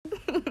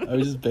Are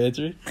we just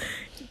bantering?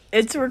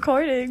 It's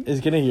recording. Is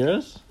it gonna hear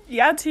us?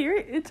 Yeah, it's here.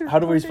 It's recording. How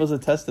are we supposed to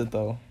test it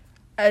though?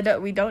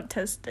 We don't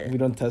test it. We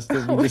don't test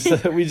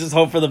it. We just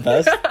hope for the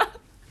best.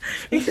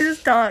 We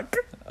just talk.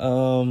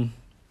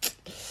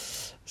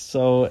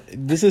 So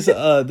this is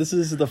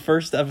the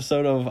first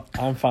episode of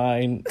I'm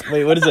Fine.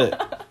 Wait, what is it?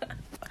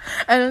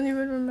 I don't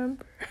even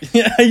remember.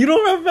 Yeah, you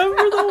don't remember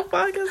the whole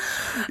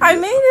podcast? I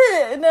made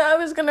it, and then I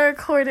was gonna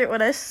record it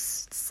when I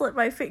slipped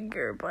my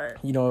finger,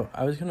 but you know,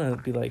 I was gonna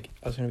be like,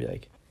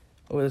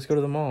 oh, let's go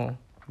to the mall.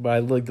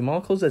 But the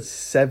mall closed at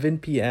 7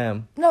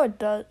 p.m. No, it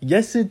does.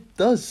 Yes, it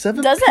does.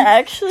 7. Does it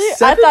actually?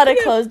 I thought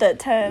it closed at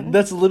 10.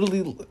 That's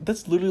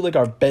literally like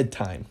our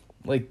bedtime.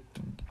 Like,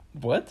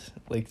 what?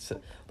 Like,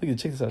 look at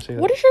check this out.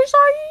 What is your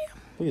sorry?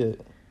 Look at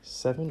it.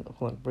 7.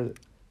 Hold on. Where is it?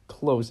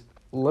 Close.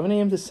 11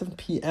 a.m. to 7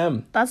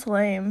 p.m. That's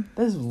lame.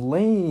 That's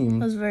lame.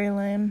 That's very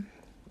lame.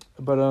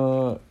 But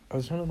I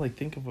was trying to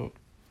think about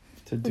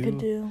we could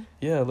do.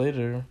 Yeah,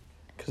 later,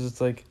 cause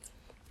it's like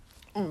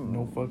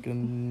no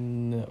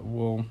fucking.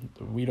 Well,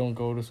 we don't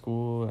go to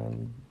school,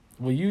 and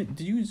do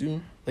you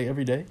Zoom like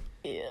every day?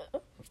 Yeah.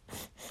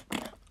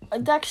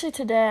 Actually,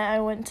 today I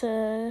went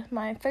to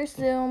my first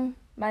Zoom,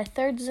 my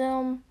third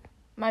Zoom,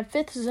 my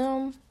fifth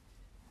Zoom.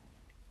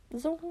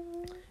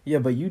 Yeah,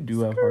 but you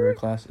do have harder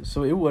classes,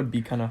 so it would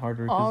be kind of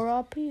harder.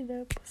 R.I.P.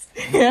 that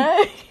pussy.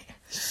 Yeah.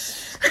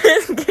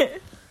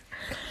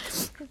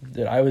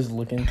 Dude, I was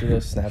looking through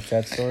those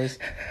Snapchat stories.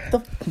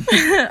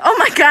 Oh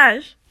my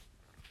gosh.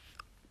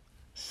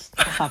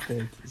 Stop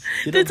it.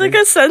 It's like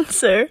a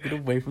sensor. Get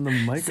away from the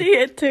microphone. See,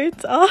 it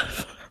turns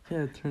off.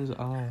 Yeah, it turns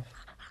off.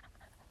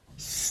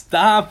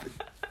 Stop.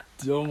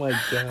 Oh my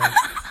god.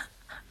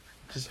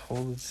 Just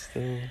hold it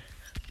still.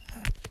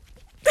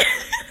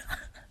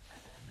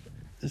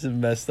 This is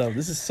messed up.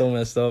 This is so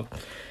messed up.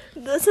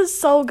 This is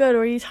so good.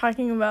 What are you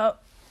talking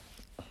about?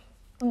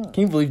 Can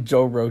you believe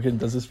Joe Rogan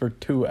does this for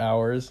 2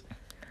 hours?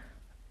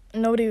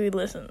 Nobody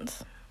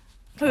listens.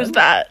 Who's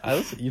that?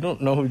 You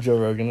don't know who Joe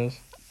Rogan is?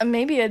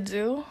 Maybe I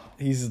do.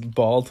 He's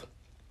bald.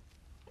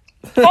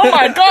 Oh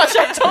my gosh,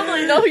 I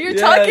totally know who you're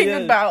talking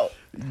about.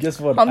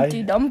 Guess what?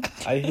 Humpty Dump.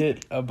 I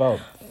hit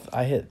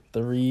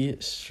 3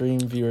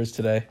 stream viewers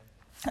today.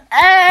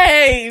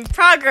 Hey,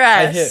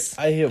 progress.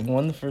 I hit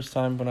 1 the first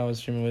time when I was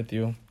streaming with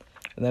you,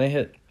 and then I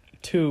hit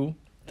 2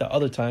 the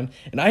other time,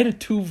 and I had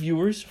 2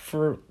 viewers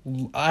for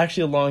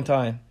actually a long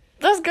time.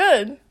 That's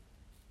good.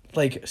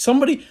 Like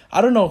somebody, I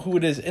don't know who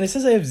it is, and it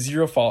says I have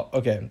 0 fault.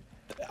 Okay,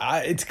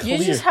 it's clear.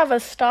 You just have a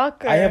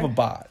stalker. I have a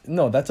bot.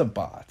 No, that's a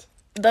bot.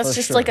 That's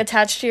just like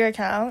attached to your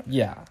account.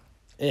 Yeah,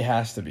 it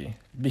has to be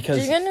because.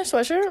 Did you get a new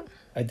sweatshirt?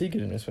 I did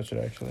get a new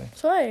sweatshirt actually.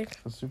 Swag.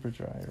 It's super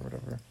dry or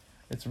whatever.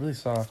 It's really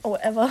soft. Oh,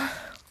 whatever.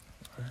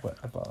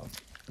 Whatever.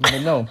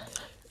 But no,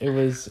 it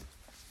was.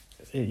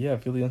 Yeah,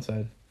 feel the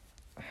inside.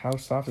 How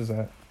soft is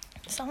that?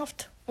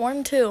 Soft.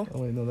 Warm too.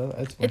 Oh wait, no,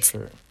 that's my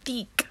shirt. It's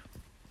thick.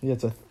 Yeah,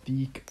 it's a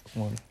thick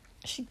one.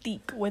 She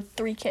thick with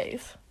 3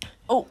 Ks.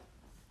 Oh.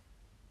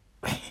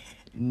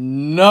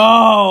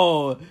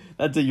 No,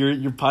 that's it.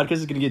 Your podcast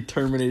is gonna get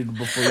terminated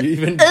before you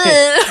even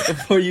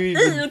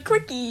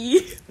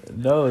quickie.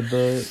 No,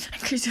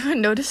 Chris, you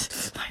haven't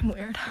noticed? I'm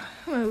weird.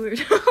 I'm a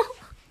weird.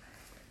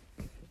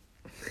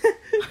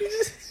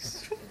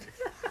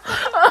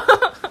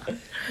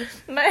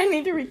 I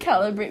need to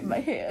recalibrate my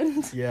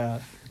hand.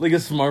 Yeah, like a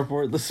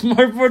smartboard. The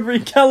smartboard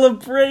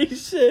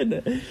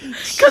recalibration.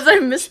 Because I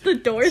missed the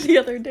door the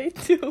other day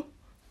too.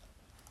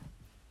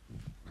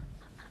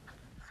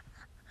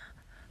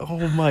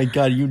 Oh my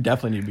god, you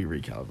definitely need to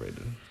be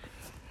recalibrated.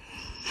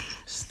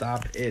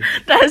 Stop it.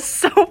 That's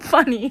so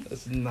funny.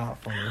 That's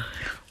not funny.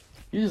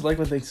 You just like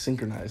when they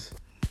synchronize.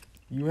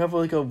 You have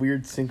like a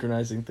weird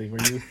synchronizing thing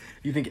where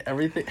you think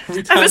every time.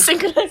 I'm a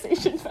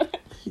synchronization fan.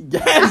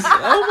 Yes!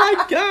 Oh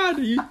my god,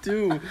 you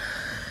do.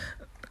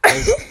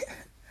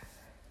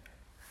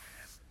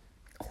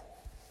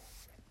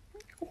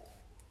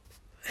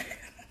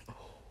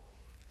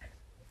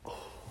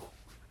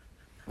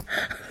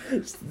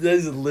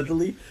 There's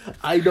literally,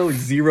 I know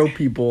 0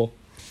 people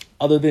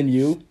other than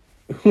you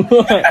who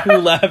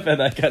laugh at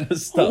that kind of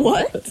stuff.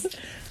 What?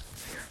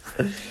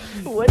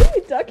 What are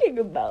you talking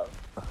about?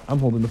 I'm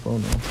holding the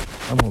phone now.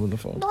 I'm holding the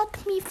phone.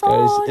 Not me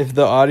phone. Guys, if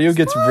the audio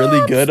gets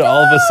really good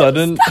all of a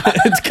sudden,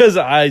 it's because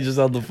I just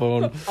held the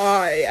phone.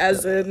 I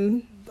as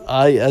in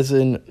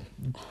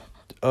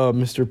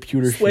Mr.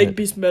 Pewter Swag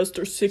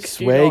Beastmaster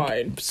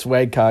 69.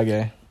 Swag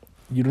Kage.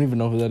 You don't even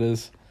know who that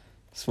is.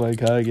 Swag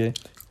Kage.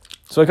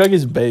 Swag Kage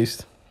is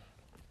based.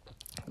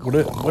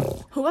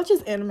 What? Who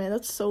watches anime?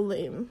 That's so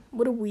lame.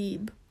 What a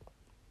weeb.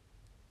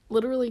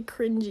 Literally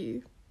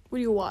cringy. What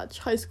do you watch?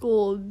 High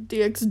School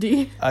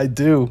DxD? I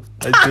do.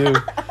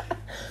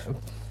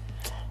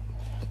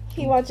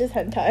 He watches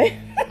hentai.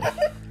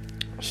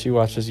 She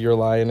watches Your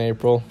Lie in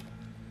April.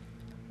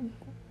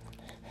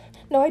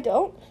 No, I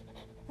don't.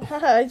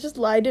 I just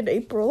lied in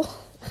April.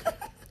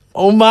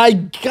 Oh my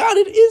god,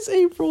 it is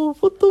April.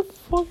 What the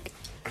fuck?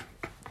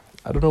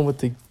 I don't know what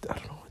to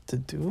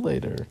do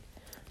later.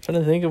 trying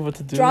to think of what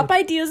to do. Drop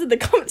ideas in the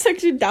comment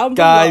section down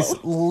Guys,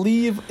 below.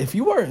 if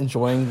you are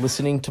enjoying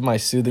listening to my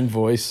soothing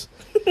voice,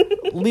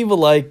 leave a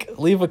like,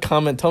 leave a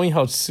comment, tell me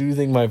how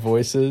soothing my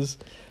voice is.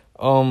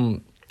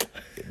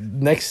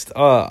 Next,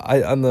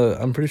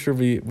 I'm pretty sure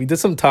we did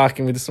some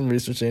talking, we did some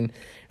researching, and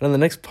on the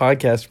next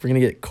podcast we're gonna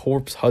get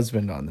Corpse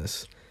Husband on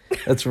this.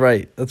 That's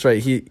right.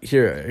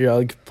 Here,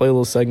 I'll play a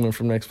little segment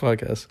from next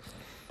podcast.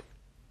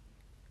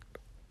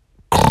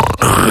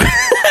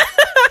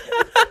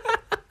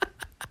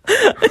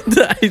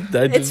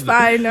 It's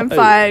fine. I'm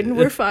fine.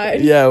 We're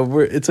fine. Yeah,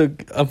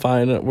 I'm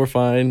fine. We're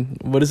fine.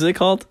 What is it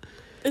called?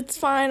 It's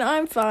fine.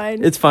 I'm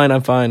fine. It's fine.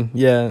 I'm fine.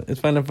 Yeah, it's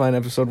fine. I'm fine.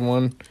 Episode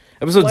 1.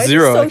 Episode Why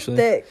 0, is it so actually.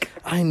 Thick?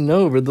 I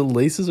know, but the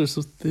laces are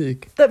so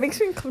thick. That makes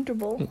me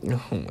uncomfortable.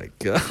 Oh my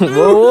god.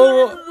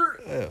 Whoa.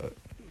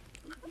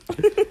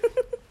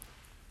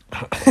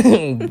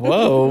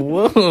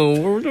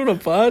 Whoa. We're doing a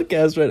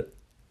podcast right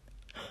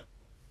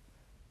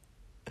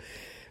now.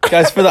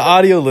 Guys, for the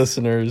audio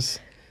listeners,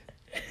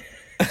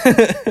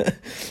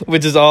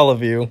 which is all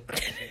of you,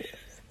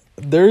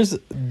 there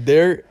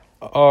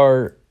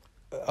are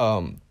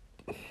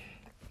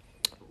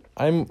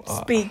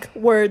Speak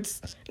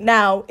words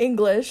now.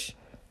 English.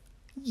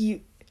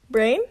 You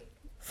brain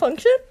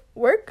function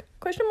work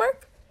question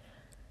mark.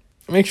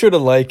 Make sure to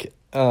like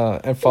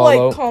and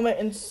follow. Like, comment,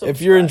 and subscribe.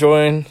 If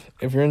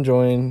you're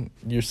enjoying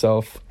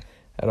yourself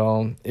at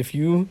all, if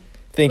you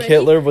think Ready?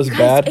 Hitler was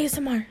bad,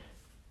 ASMR.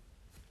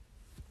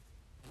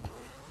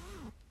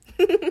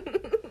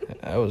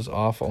 That was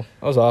awful.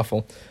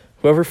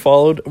 Whoever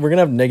followed, we're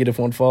gonna have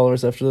 -1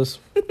 followers after this.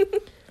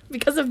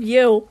 Because of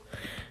you.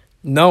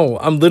 No,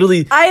 I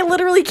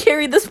literally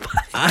carry this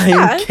podcast.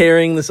 I'm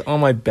carrying this on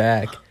my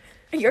back.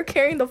 You're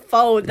carrying the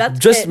phone. That's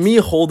Just it. me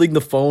holding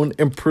the phone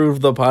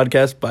improved the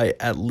podcast by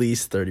at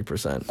least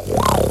 30%.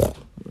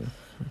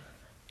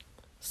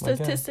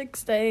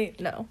 Statistics say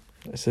no.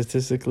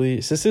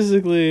 Statistically,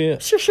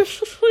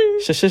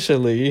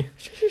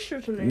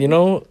 you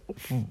know,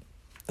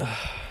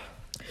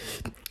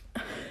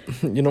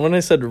 when I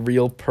said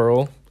real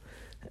pearl,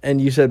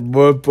 and you said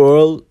real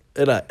pearl,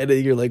 and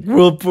you're like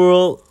real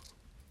pearl.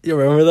 You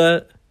remember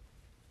that?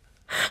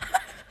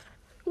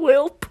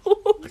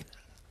 Whirlpool.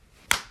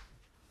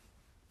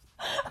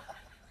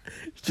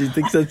 She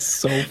thinks that's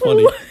so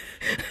funny.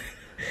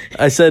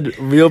 I said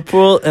real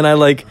pearl, and I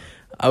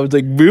was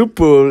like real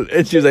pearl,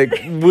 and she was like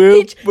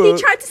real pearl.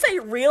 He tried to say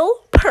real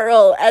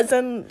pearl, as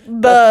in the.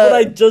 That's what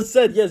I just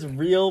said. Yes,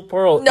 real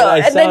pearl. No,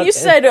 and then you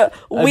said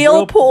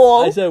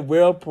wheelpool. I said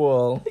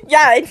whirlpool.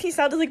 Yeah, and he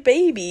sounded like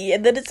baby,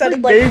 and then it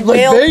sounded like Baby,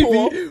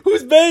 whalepool. baby.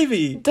 Who's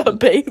baby? The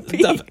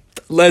baby.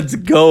 Let's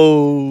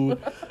go.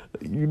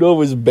 You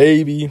know it's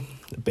baby.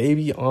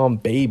 Baby on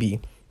baby.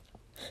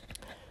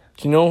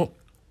 Do you know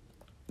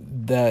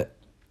that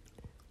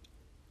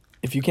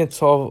if you can't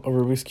solve a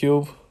Rubik's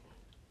Cube,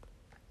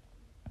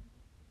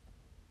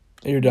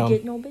 you're dumb. You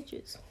get no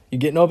bitches. You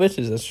get no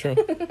bitches. That's true.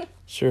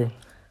 Sure.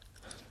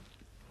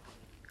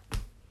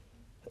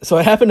 So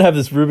I happen to have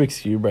this Rubik's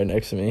Cube right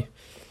next to me.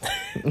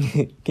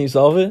 Can you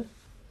solve it?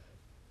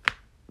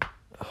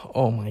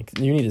 Oh my!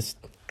 You need to.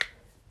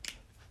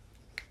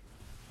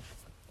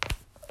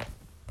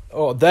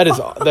 Oh, that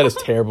is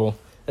terrible.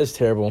 That's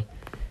terrible.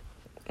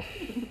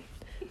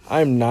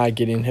 I'm not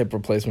getting hip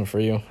replacement for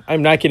you.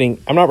 I'm not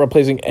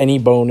replacing any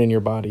bone in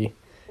your body.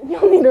 You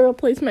want me to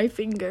replace my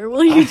finger?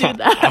 Will you do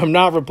that? I'm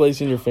not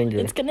replacing your finger.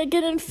 It's gonna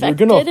get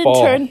infected and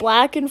fall. turn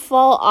black and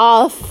fall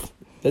off.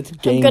 That's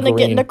gangrene. I'm gonna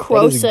get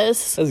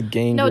necrosis. That's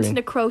gangrene. No, it's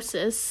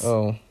necrosis.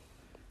 Oh.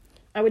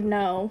 I would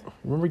know.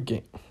 Remember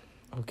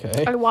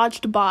Okay. I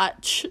watched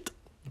Botched.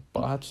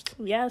 Botched?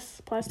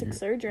 Yes, plastic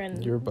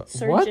surgeons.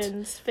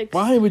 Surgeons fix.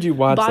 Why would you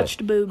watch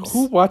botched boobs?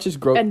 Who watches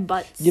and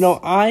butts? You know,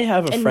 I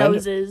have a and friend.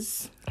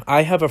 Noses.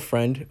 I have a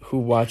friend who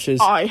watches.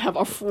 I have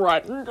a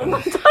friend.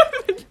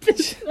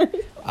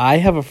 I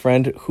have a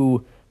friend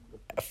who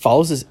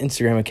follows this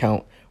Instagram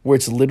account where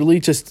it's literally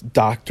just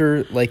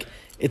doctor, like,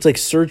 it's like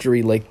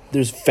surgery, like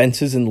there's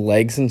fences and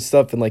legs and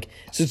stuff, and like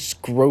it's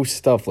just gross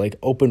stuff, like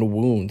open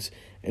wounds.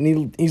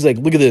 And he's like,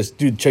 look at this,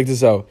 dude, check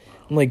this out.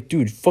 I'm like,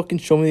 dude, fucking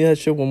show me that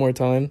shit one more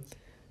time.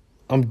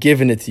 I'm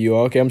giving it to you,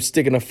 okay? I'm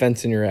sticking a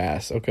fence in your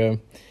ass, okay?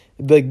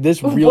 Like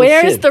this real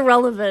Where's shit. the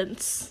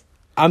relevance?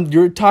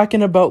 You're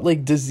talking about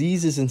like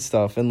diseases and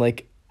stuff, and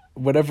like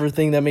whatever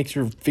thing that makes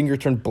your finger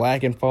turn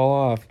black and fall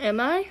off. Am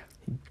I?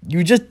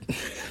 You just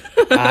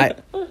I'm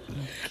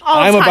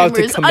Alzheimer's, about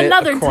to commit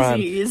another a crime.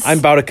 disease. I'm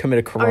about to commit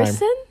a crime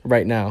Arson?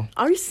 right now.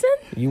 Arson?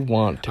 You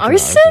want to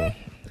commit arson?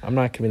 I'm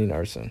not committing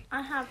arson.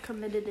 I have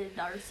committed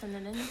arson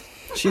in it.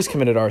 She's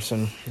committed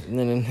arson.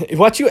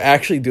 Watch you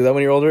actually do that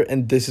when you're older,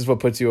 and this is what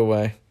puts you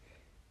away.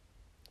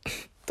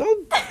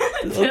 Don't.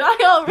 Did I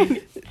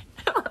already?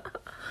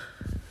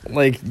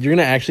 Like, you're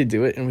gonna actually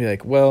do it and be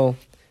like, well,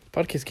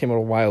 podcast came out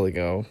a while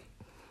ago.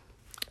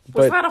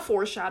 Was that a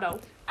foreshadow?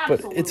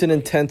 Absolutely. But it's an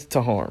intent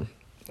to harm.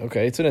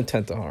 Okay, it's an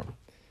intent to harm.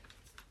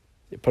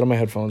 Put on my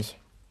headphones.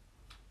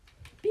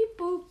 Beep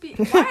boop beep.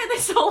 Why are they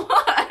so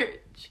large?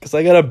 Because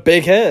I got a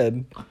big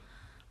head.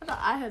 I thought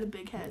I had a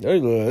big head.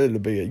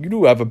 You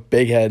do have a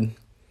big head,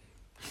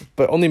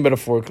 but only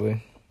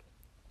metaphorically.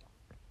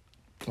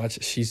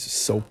 Watch, she's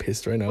so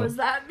pissed right now. What does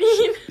that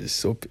mean?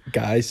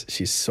 Guys,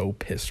 she's so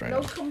pissed right No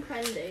now.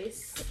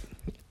 comprendes.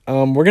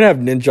 We're gonna have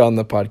Ninja on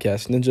the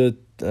podcast. Ninja,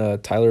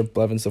 Tyler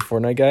Blevins, the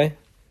Fortnite guy.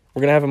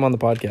 We're gonna have him on the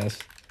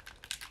podcast.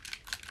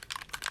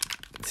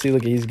 See,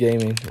 look, he's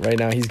gaming right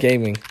now. He's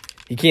gaming.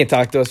 He can't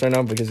talk to us right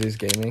now because he's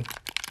gaming,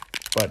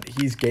 but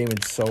he's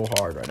gaming so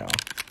hard right now.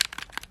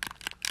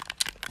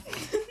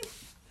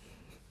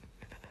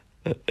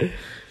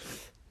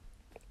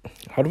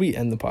 How do we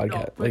end the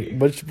podcast? Like,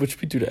 what should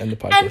we do to end the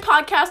podcast? End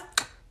podcast.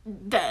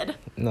 Dead.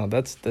 No,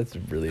 that's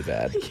really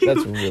bad.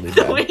 That's really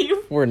bad.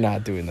 We're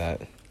not doing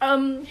that.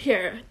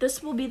 Here.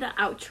 This will be the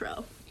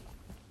outro.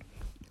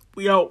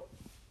 We out.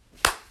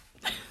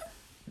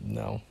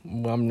 No,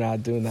 I'm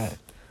not doing that.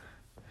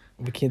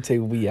 We can't say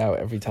we out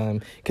every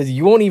time. Because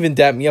you won't even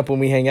dap me up when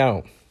we hang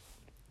out.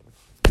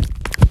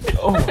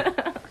 Oh.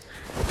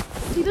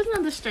 He doesn't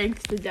have the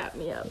strength to dap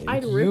me up.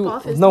 I'd rip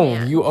off his hand.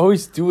 No, you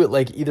always do it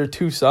like either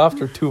too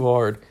soft or too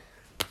hard.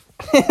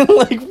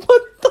 Like,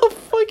 what the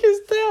fuck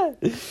is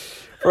that?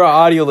 For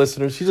our audio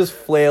listeners, she just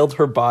flailed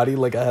her body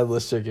like a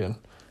headless chicken.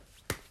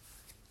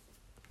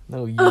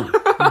 No, you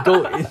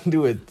go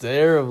into it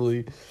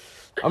terribly.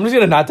 I'm just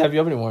gonna not dap you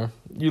up anymore.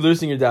 You're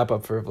losing your dap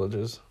up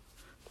privileges.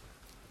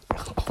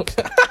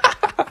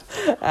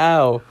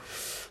 Ow.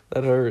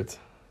 That hurt.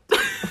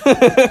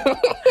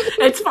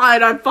 It's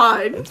fine, I'm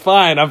fine. It's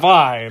fine, I'm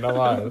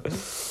fine.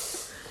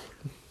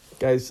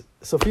 Guys,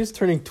 Sophia's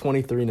turning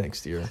 23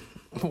 next year.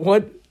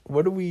 What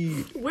do we...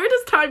 Where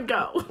does time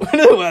go?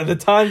 The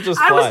time just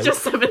flies. I was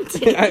just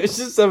 17. I was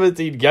just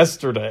 17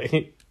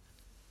 yesterday.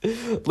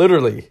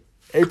 Literally.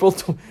 April...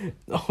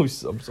 Oh, I'm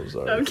so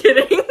sorry. No, I'm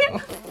kidding.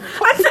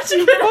 I'm such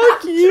a good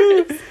Fuck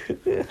you.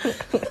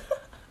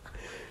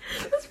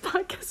 This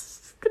podcast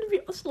is going to be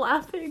us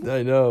laughing.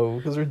 I know,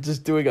 because we're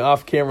just doing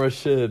off-camera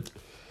shit.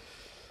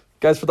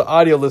 Guys, for the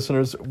audio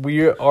listeners,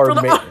 we are...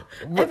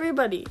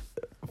 Everybody.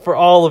 For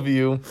all of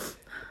you,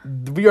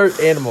 we are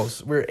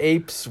animals. We're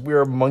apes,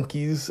 we're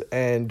monkeys,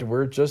 and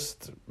we're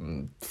just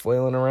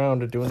flailing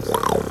around and doing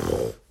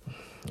stuff.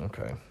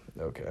 Okay.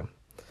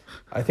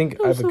 I think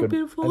I have a good...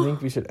 Beautiful. I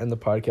think we should end the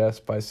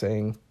podcast by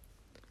saying...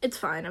 It's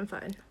fine, I'm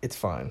fine. It's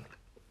fine.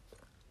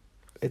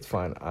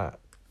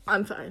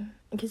 I'm fine.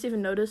 In case you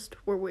haven't noticed,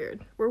 we're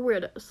weird. We're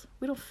weirdos.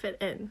 We don't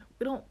fit in.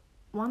 We don't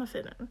want to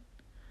fit in.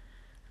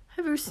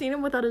 Have you ever seen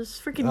him without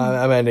his freaking...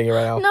 I'm ending it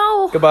right now.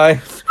 No.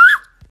 Goodbye.